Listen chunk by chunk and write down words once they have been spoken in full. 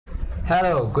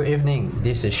Hello, good evening.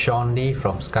 This is Sean Lee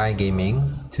from Sky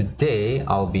Gaming. Today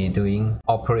I'll be doing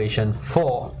Operation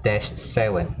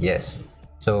 4-7. Yes.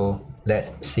 So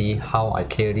let's see how I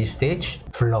clear this stage.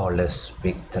 Flawless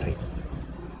victory.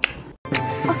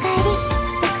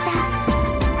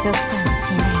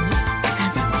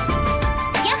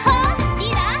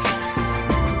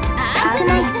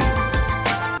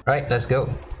 Right, let's go.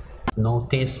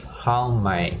 Notice how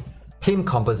my team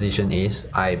composition is.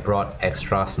 I brought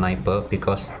extra sniper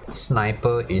because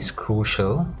sniper is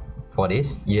crucial for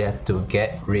this. You have to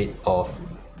get rid of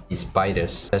the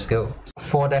spiders. Let's go.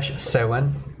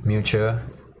 4-7 mutual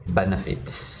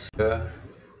benefits.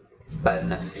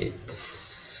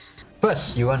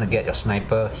 First, you want to get your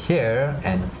sniper here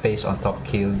and face on top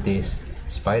kill this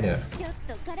spider.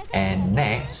 And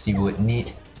next, you would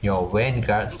need your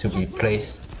vanguard to be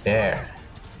placed there.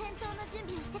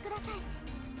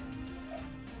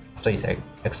 After it's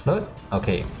explode,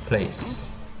 okay,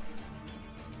 place.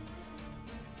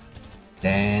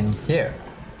 Then here.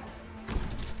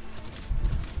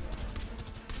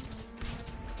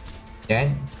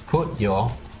 Then put your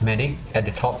medic at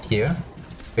the top here,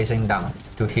 facing down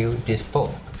to heal this bow,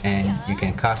 and you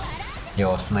can cast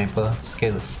your sniper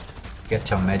skills. Get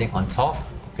your medic on top,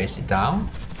 face it down.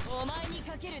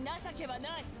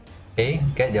 Okay,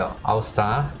 get your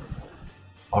Yostar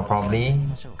or probably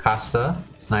caster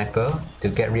sniper to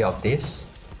get rid of this.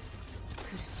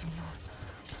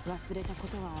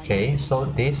 Okay, so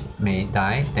this may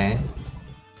die, then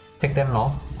take them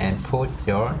off and put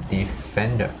your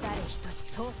defender.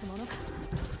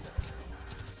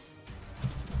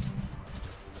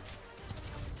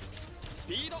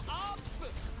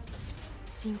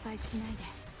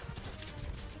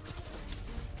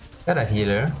 Get a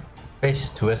healer, face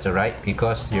towards the right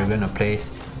because you're gonna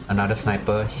place another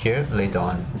sniper here later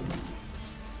on.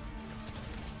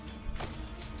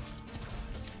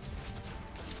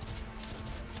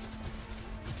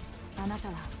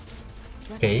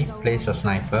 Okay, place your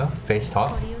sniper face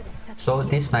top. So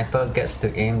this sniper gets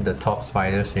to aim the top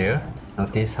spiders here.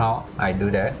 Notice how I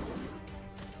do that.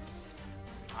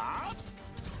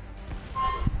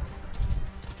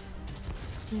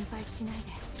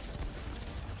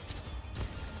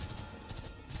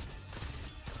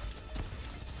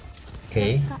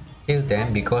 Okay, kill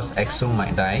them because Exu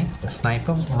might die. The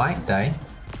sniper might die.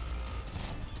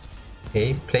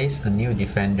 Okay, place a new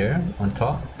defender on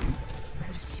top.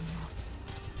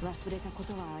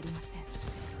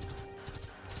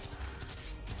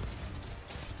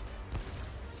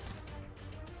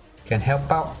 Can help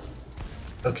out.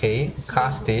 Okay,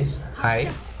 cast this,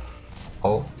 hide.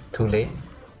 Oh, too late.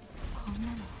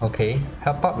 Okay,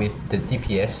 help out with the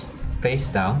DPS, face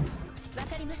down.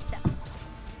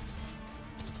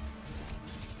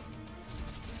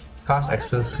 Cast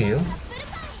Exus heal.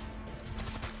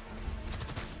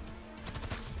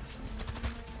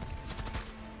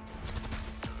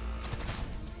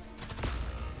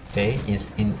 Okay, it's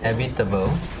inevitable.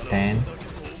 Then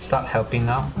start helping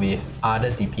out with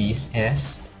other DPs.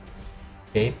 Yes.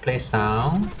 Okay, place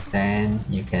down. Then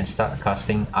you can start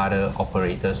casting other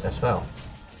operators as well.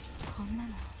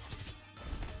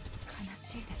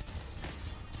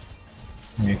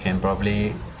 You can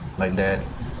probably like that.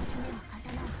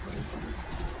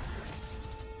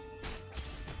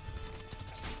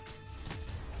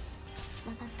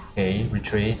 Okay,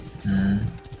 retreat.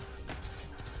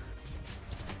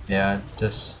 Yeah,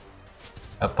 just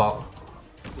a pop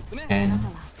and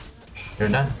you're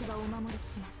done.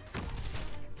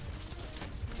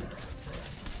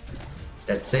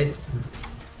 That's it.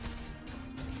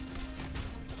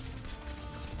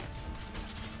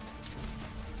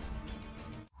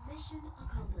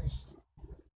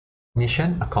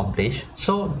 Mission accomplished.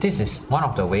 So this is one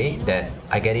of the way that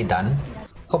I get it done.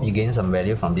 Hope you gain some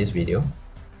value from this video.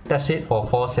 That's it for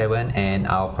 4-7 and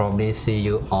I'll probably see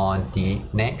you on the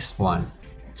next one.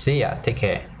 See ya, take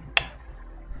care.